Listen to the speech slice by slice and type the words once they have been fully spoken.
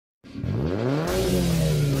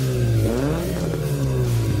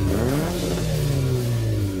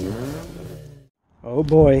Oh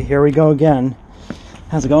boy, here we go again.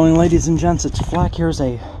 How's it going, ladies and gents? It's Flack. Here's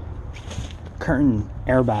a curtain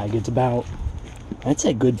airbag. It's about, I'd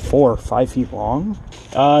say, good 4 or 5 feet long.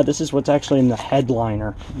 This is what's actually in the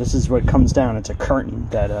headliner. This is what comes down. It's a curtain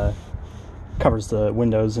that covers the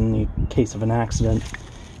windows in the case of an accident.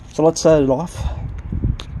 So let's set it off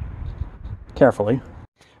carefully.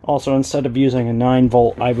 Also, instead of using a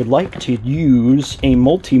 9-volt, I would like to use a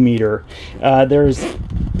multimeter. There's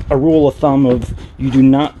a rule of thumb of you do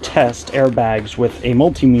not test airbags with a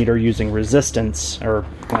multimeter using resistance, or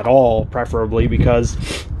at all, preferably, because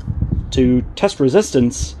to test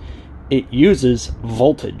resistance, it uses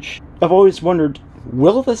voltage. I've always wondered,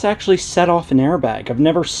 will this actually set off an airbag? I've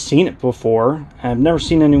never seen it before. I've never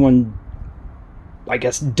seen anyone, I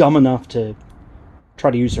guess, dumb enough to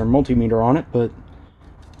try to use their multimeter on it, but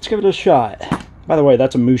let's give it a shot. By the way,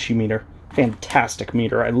 that's a Mooshimeter. Fantastic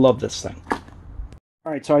meter. I love this thing.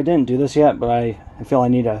 Alright, so I didn't do this yet, but I feel I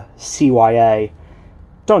need a CYA.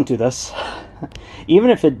 Don't do this. Even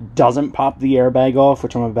if it doesn't pop the airbag off,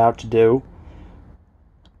 which I'm about to do,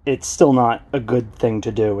 it's still not a good thing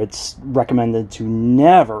to do. It's recommended to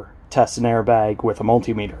never test an airbag with a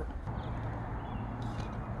multimeter.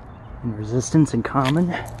 And resistance in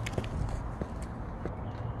common.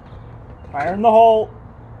 Fire in the hole.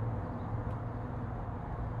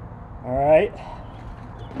 Alright.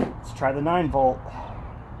 Let's try the 9-volt.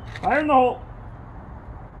 Fire in the hole.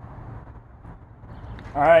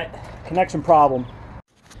 Alright. Connection problem.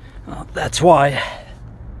 Oh, that's why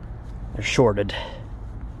they're shorted.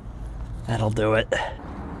 That'll do it.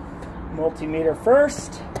 Multimeter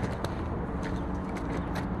first.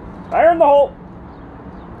 Fire in the hole.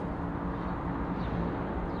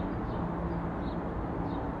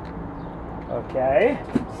 Okay.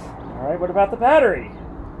 Alright, what about the battery?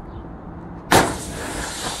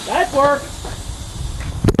 That worked!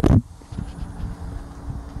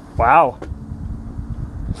 Wow.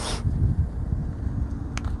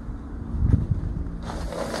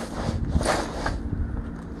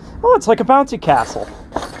 Oh, it's like a bouncy castle.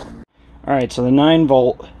 Alright, so the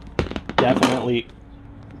 9-volt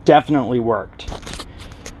definitely worked.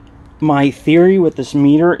 My theory with this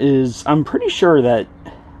meter is, I'm pretty sure that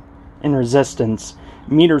in resistance,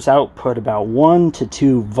 meters output about 1 to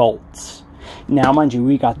 2 volts. Now, mind you,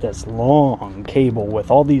 we got this long cable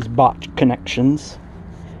with all these botched connections.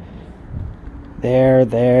 There.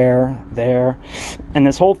 And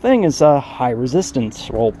this whole thing is high resistance.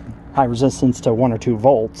 Well, high resistance to 1 or 2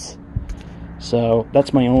 volts. So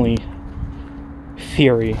that's my only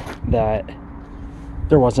theory, that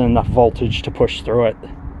there wasn't enough voltage to push through it.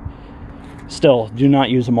 Still, do not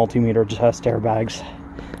use a multimeter to test airbags.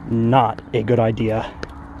 Not a good idea.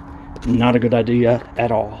 Not a good idea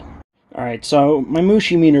at all. Alright, so my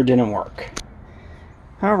Mooshimeter didn't work.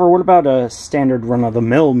 However, what about a standard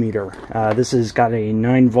run-of-the-mill meter? This has got a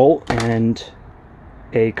 9-volt and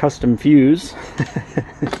a custom fuse.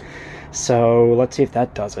 So let's see if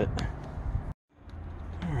that does it.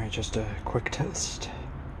 Alright, just a quick test.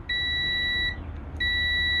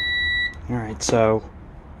 Alright, so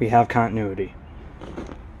we have continuity.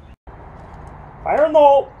 Fire in the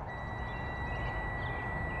hole!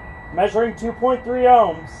 Measuring 2.3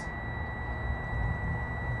 ohms.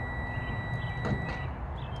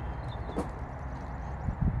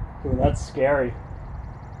 Ooh, that's scary.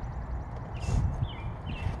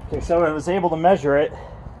 Okay, so I was able to measure it.